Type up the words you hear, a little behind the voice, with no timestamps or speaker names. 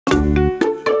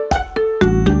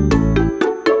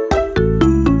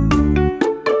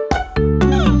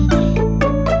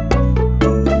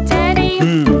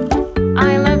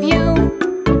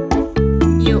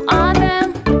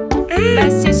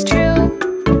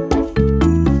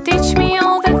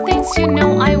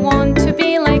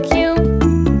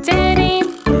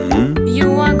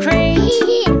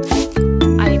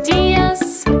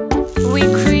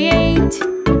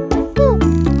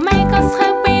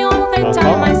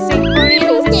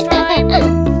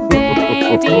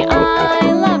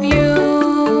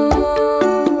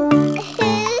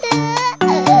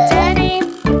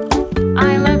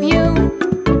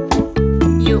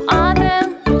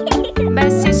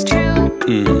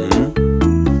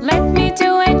Let me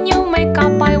do a new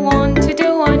makeup I want to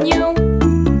do on you.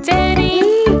 Daddy,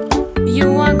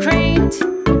 you are great.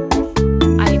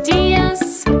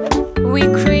 Ideas we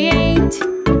create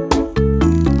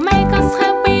make us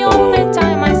happy all the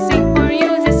time. I sing for you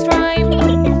this rhyme.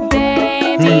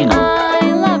 Daddy,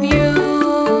 I love you.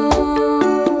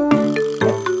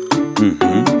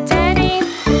 Daddy,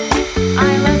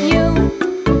 I love you.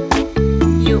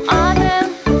 You are the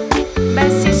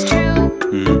best, it's true.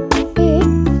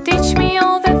 Teach me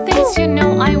all the things you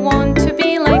know. I want to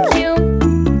be like you.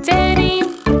 Daddy,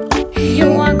 you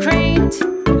are great.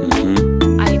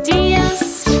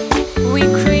 Ideas we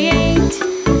create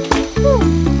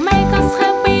make us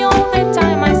happy all the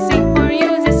time. I sing for you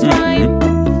this rhyme.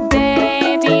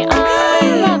 Daddy, I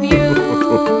love you.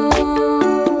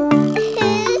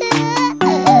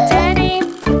 Daddy,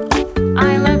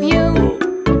 I love you.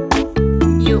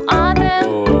 You are the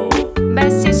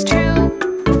best, it's true.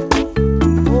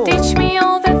 Teach me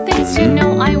all the things you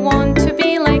know. I want to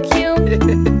be like you.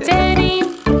 Daddy,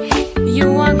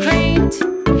 you are great.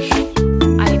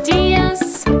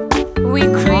 Ideas we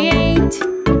create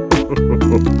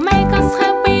make us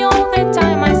happy all the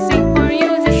time. I sing for you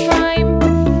this rhyme.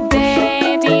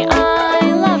 Daddy, I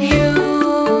love you.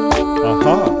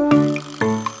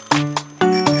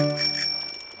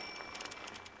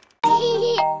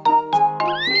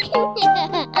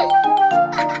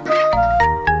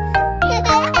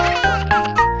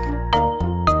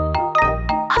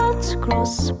 Hot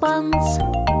cross buns,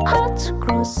 hot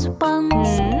cross buns.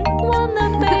 One a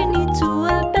penny, two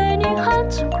a penny,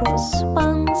 hot cross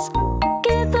buns.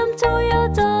 Give them to your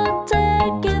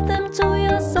daughter, give them to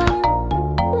your son.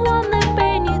 One a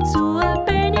penny, two a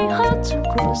penny, hot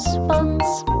cross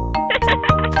buns.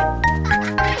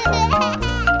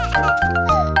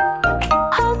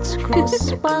 Hot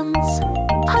cross buns,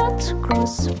 hot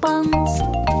cross buns.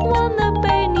 One a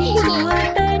penny, two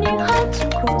a penny, hot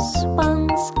cross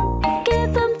buns.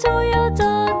 Give them to your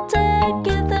daughter,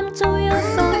 give them to your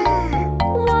son.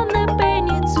 One a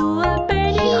penny, two a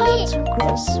penny, hot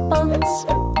cross buns.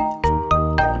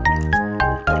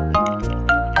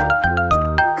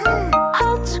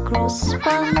 Hot cross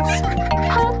buns,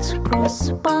 hot cross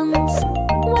buns.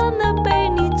 One a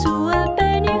penny, two a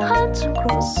penny, hot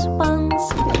cross buns.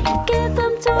 Give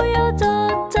them to your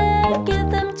daughter, give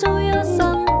them to your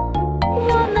son.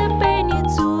 One a penny,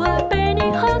 two a penny,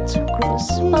 hot cross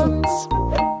buns.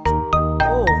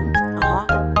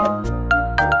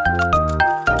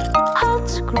 Hot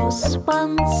cross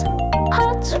buns,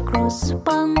 hot cross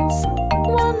buns.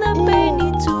 One a penny,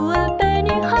 two a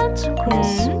penny, hot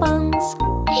cross buns.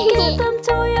 Give them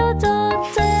to your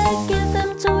daughter, give them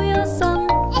to your son.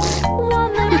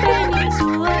 One a penny,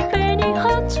 two a penny,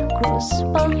 hot cross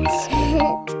buns.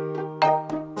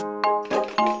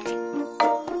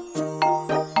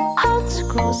 Hot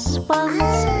cross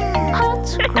buns, hot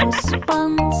cross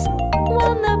buns.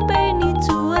 One a penny,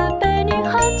 two a penny,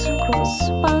 hot cross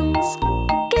buns.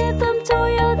 Give them to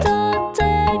your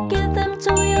daughter, give them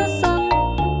to your son.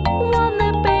 One a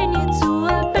penny, two a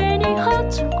penny,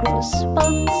 hot cross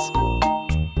buns.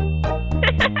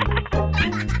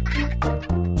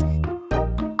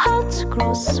 Hot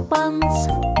cross buns,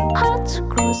 hot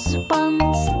cross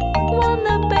buns. One a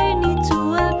penny,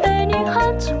 two a penny,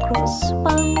 hot cross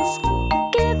buns.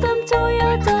 Give them to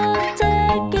your daughter,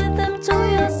 give them to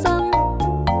your son.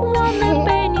 One a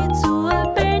penny, two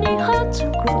a penny, hot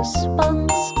cross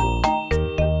buns.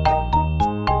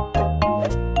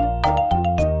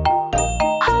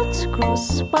 Hot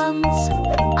cross buns,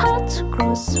 hot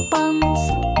cross buns.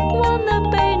 One a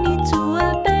penny, two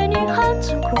a penny, hot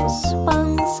cross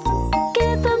buns.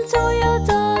 Give them to your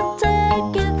daughter,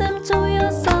 give them to your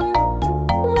son.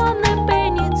 One a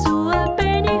penny, two a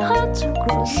penny, hot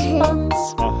cross buns.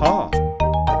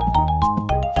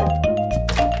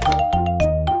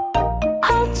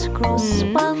 Hot cross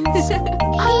buns,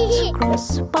 hot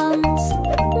cross buns.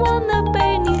 One a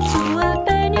penny, two a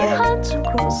penny, hot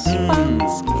cross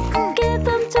buns. Give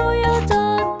them to your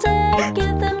daughter,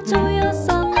 give them to your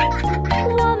son.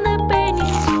 One a penny,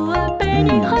 two a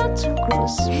penny, hot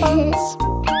cross buns.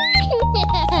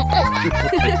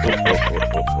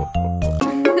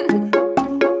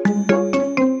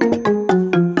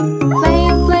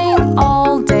 Playing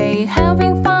all day,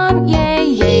 having fun, yay,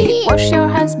 yay. Wash your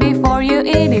hands before you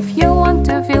eat if you want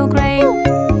to feel great.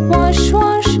 Wash,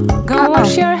 wash, go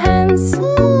wash your hands,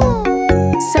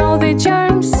 so the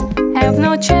germs have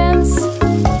no chance.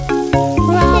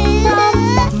 Rub,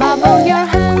 rub, bubble your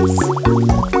hands.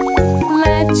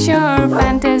 Let your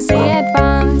fantasy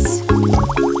advance.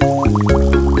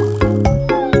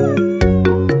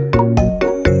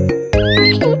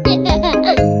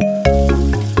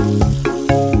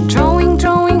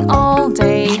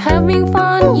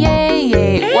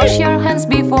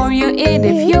 eat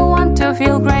if you want to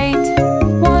feel great.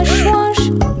 Wash, wash,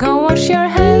 go wash your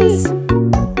hands,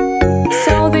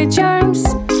 so the germs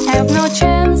have no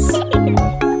chance.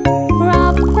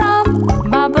 Rub, rub,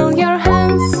 bubble your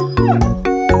hands,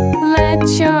 let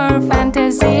your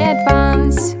fantasy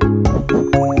advance.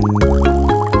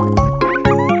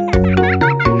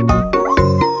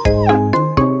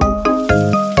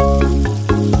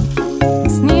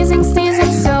 Sneezing,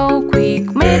 sneezing so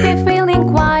quick, maybe feeling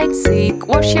quite sick.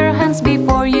 Wash your hands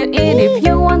before you eat if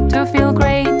you want to feel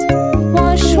great.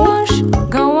 Wash, wash,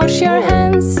 go wash your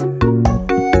hands,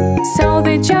 so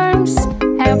the germs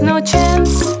have no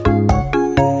chance.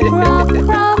 Rub,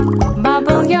 rub,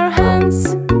 bubble your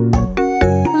hands,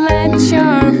 let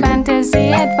your fantasy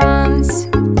advance.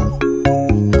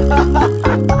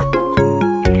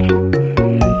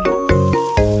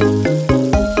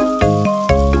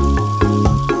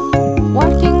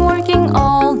 Working, working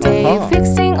all day,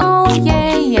 fixing all,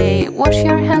 yay, yay. Wash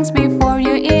your hands before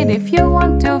you eat if you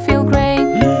want to feel great.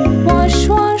 Wash,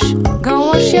 wash, go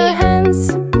wash your hands,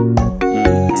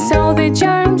 so the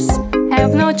germs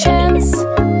have no chance.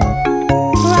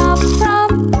 Rub,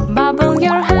 rub, bubble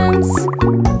your hands,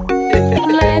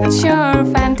 let your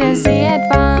fantasy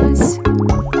advance.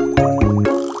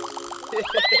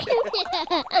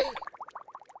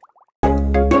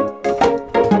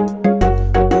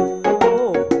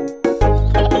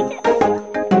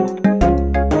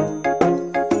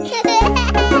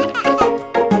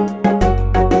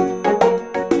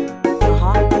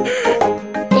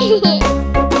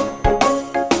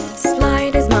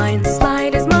 Slide is mine,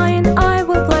 slide is mine, I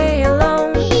will play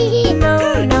alone.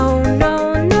 No, no,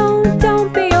 no, no,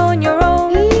 don't be on your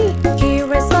own.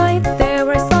 Here I slide, there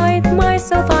I slide,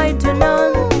 myself I do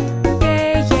none.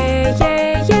 Yeah, yeah,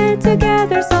 yeah, yeah,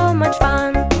 together so much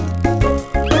fun.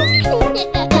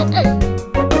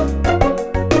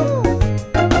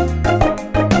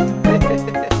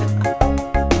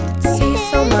 See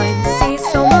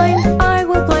so mine, I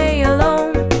will play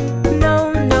alone.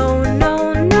 No, no,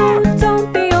 no, no,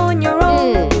 don't be on your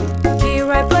own.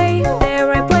 Here I play,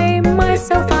 there I play,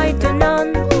 myself I do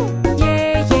none.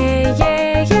 Yeah, yeah,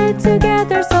 yeah, yeah,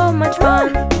 together so much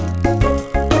fun.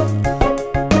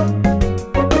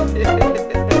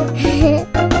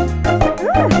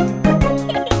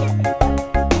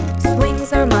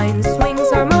 Swings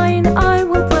are mine, I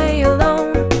will play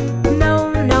alone.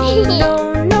 No, no,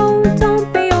 no, no,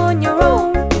 don't be on your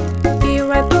own.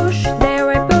 Here I push, there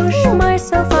I push,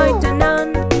 myself I do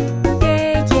none.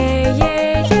 Yeah, yeah,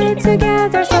 yeah, yeah,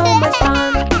 together so much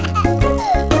fun.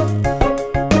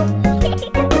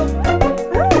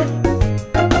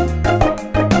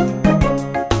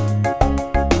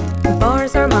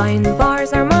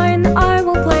 Bars are mine, I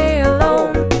will play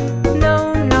alone.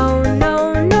 No, no,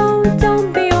 no, no,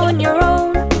 don't be on your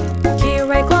own.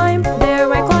 Here I climb,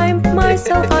 there I climb,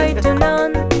 myself I do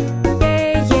none.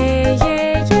 Yeah, yeah,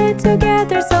 yeah, yeah,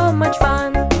 together so much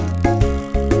fun.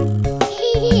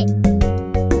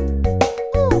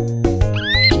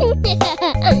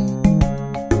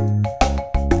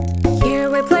 Here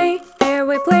we play, there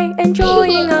we play,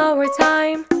 enjoying our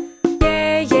time.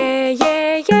 Yeah, yeah,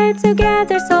 yeah, yeah,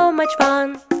 together so much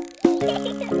fun.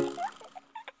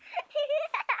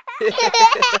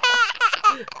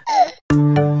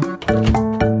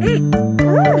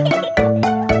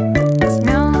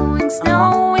 Snowing,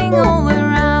 snowing all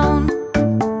around.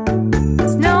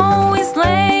 Snow is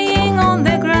laying on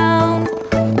the ground,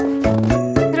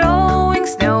 throwing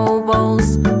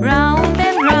snowballs round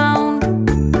and round.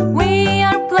 We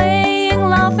are playing,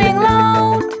 laughing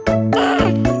loud.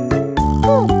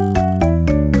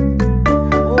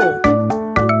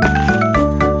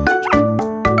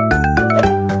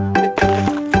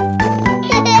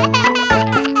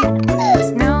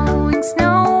 Snowing,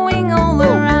 snowing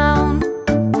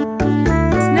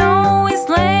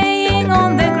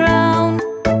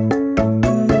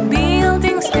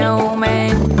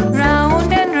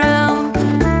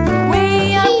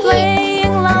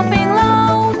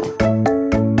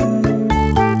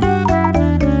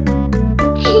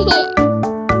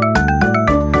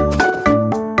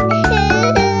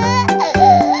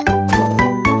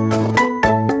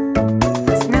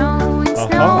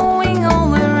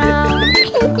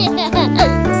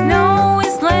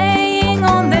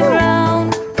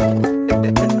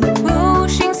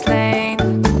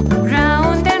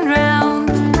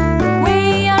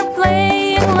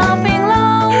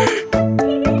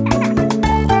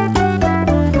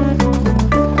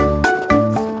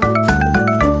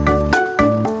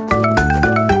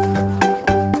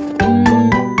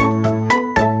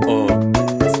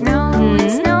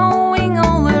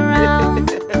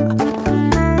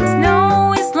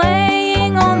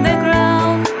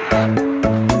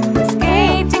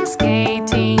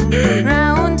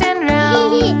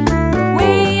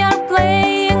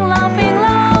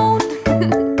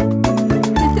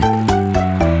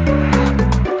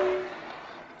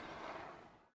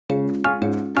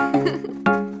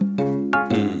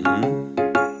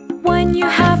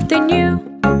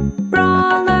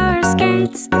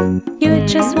lights. You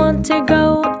just want to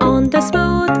go on the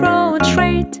smooth road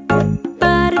straight,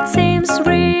 but it seems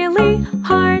really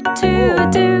hard to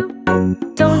do.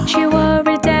 Don't you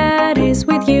worry, Daddy's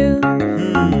with you.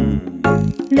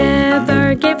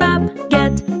 Never give up,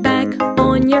 get back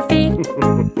on your feet.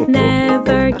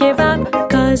 Never give up,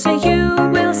 'cause you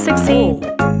will succeed.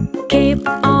 Keep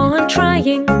on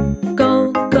trying,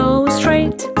 go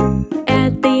straight.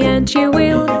 At the end you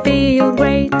will feel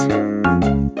great.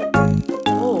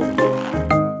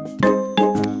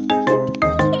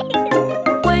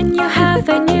 When you have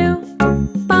a new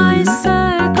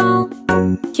bicycle,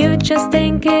 you just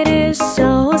think it is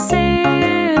so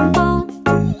simple,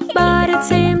 but it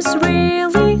seems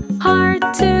really hard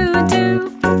to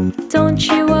do. Don't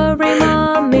you worry,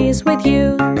 Mommy's with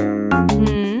you.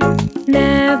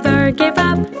 Never give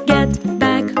up, get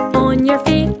back on your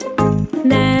feet.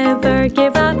 Never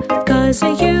give up, 'cause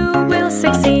you will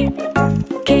succeed.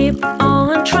 Keep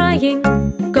on trying,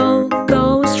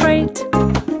 go straight.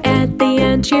 At the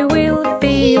end you will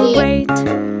feel great.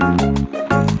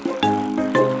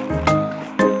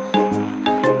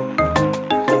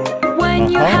 When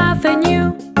you have a new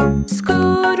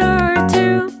scooter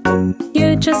too,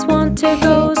 you just want to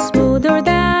go smoother,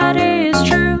 that is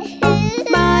true.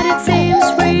 But it seems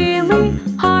really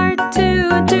hard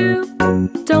to do.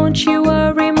 Don't you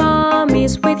worry,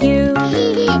 Mommy's with you.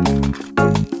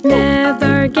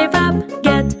 Never give up,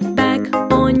 get back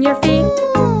on your feet.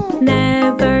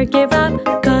 Never give up,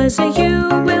 'cause you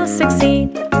will succeed.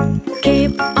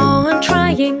 Keep on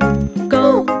trying,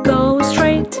 go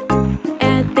straight.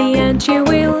 At the end you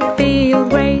will feel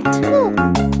great.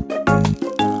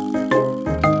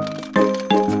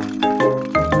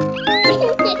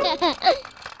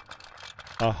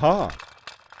 Aha!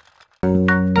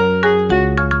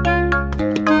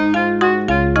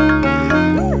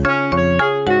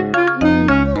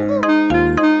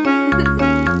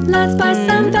 Let's buy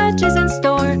some veggies in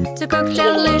store to cook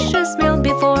delicious meal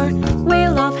before. We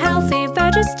love healthy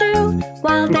veggies too,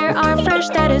 while they are fresh,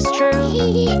 that is true.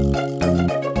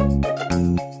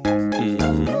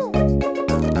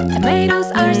 Tomatoes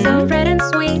are so red and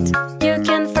sweet, you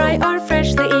can fry or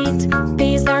freshly eat.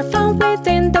 Peas are found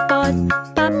within the pot,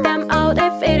 pop them out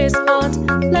if it is hot.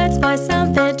 Let's buy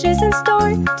some veggies in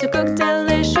store to cook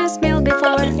delicious meal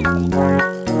before.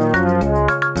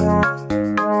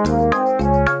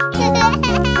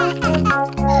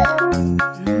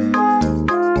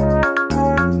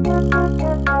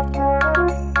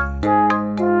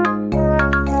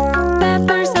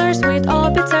 Peppers are sweet or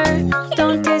bitter,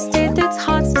 don't taste it, it's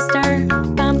hot to stir.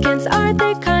 Pumpkins are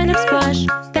the kind of squash,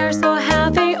 they're so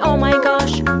heavy, oh my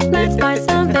gosh. Let's buy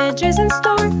some veggies in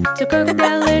store to cook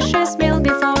delicious meal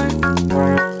before.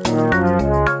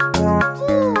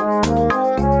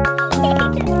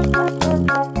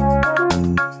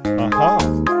 Aha!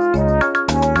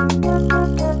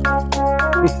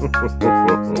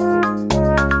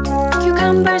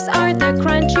 Cucumbers are the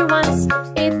crunchy ones,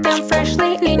 eat them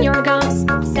freshly in your gums.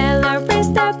 Celery's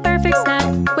the perfect snack,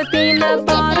 with peanut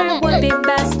butter would be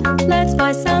best. Let's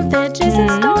buy some veggies in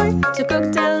store to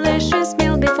cook delicious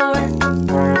meal before.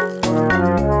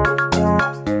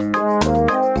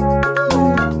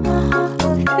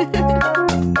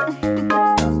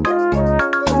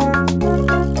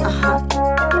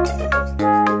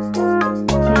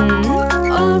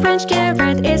 Orange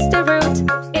carrot is the root,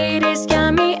 it is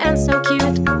yummy and so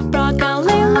cute.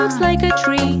 Broccoli looks like a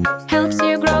tree, helps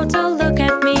you grow to look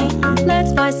at me.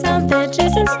 Let's buy some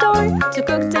veggies in store to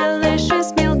cook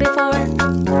delicious meal before.